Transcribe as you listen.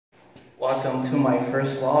Welcome to my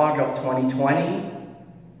first vlog of 2020.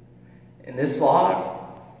 In this vlog,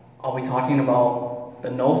 I'll be talking about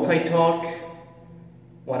the notes I took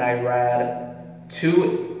when I read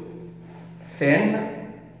 2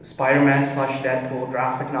 thin Spider-Man / Deadpool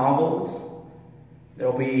graphic novels.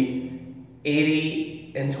 There'll be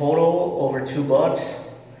 80 in total over 2 books,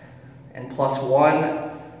 and plus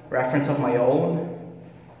 1 reference of my own.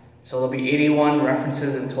 So there'll be 81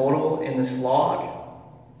 references in total in this vlog.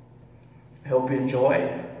 I hope you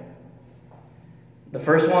enjoy. The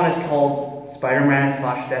first one is called Spider-Man /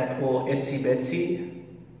 Deadpool Itsy Bitsy.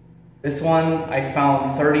 This one I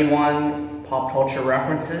found 31 pop culture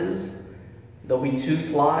references. There'll be 2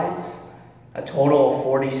 slides, a total of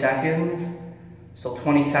 40 seconds, so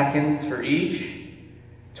 20 seconds for each.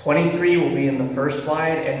 23 will be in the first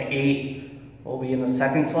slide and 8 will be in the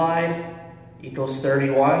second slide, equals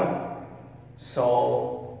 31.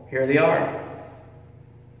 So here they are.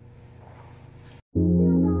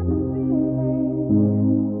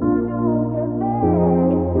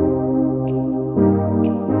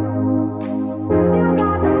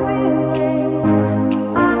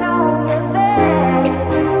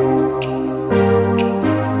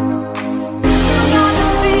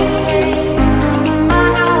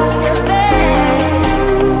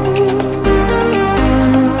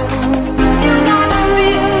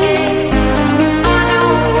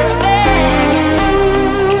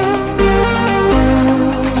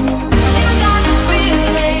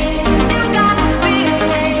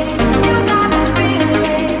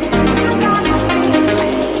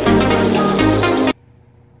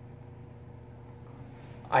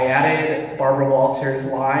 I added Barbara Walters'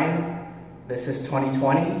 line, "This is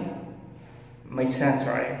 2020. Makes sense,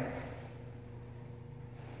 right?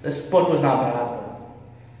 This book was not bad, but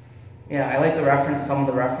yeah, I like some of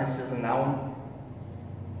the references in that one.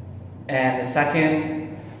 And the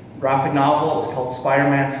second graphic novel is called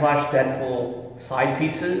Spider-Man / Deadpool Side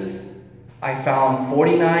Pieces. I found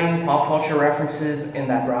 49 pop culture references in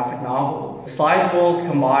that graphic novel. The slides will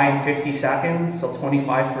combine 50 seconds, so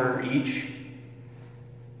 25 for each.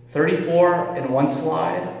 34 in one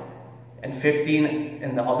slide and 15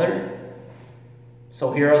 in the other.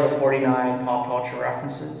 So here are the 49 pop culture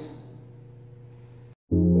references.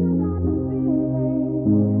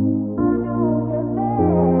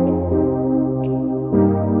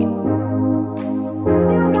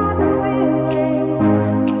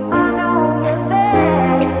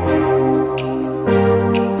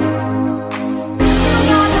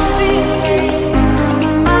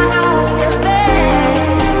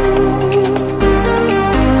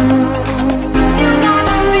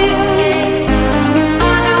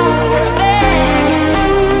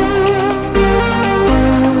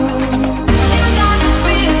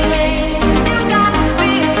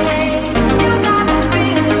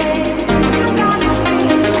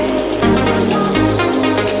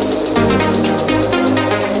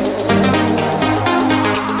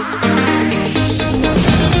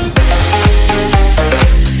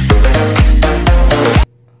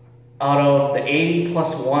 Out of the 80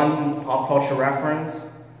 plus 1 pop culture reference,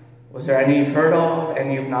 was there any you've heard of,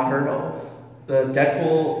 any you've not heard of? The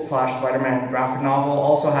Deadpool / Spider-Man graphic novel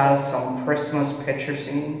also has some Christmas picture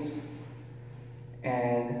scenes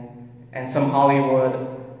and some Hollywood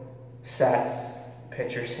sets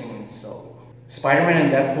picture scenes. So Spider-Man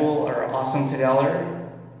and Deadpool are awesome together.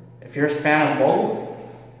 If you're a fan of both,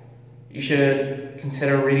 you should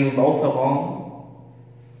consider reading both of them,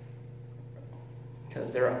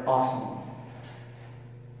 because they're awesome.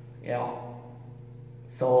 Yeah.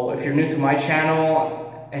 So if you're new to my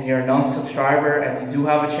channel and you're a non-subscriber and you do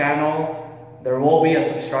have a channel, there will be a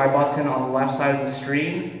subscribe button on the left side of the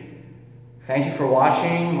screen. Thank you for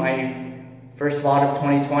watching my first vlog of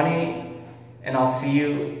 2020, and I'll see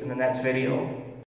you in the next video.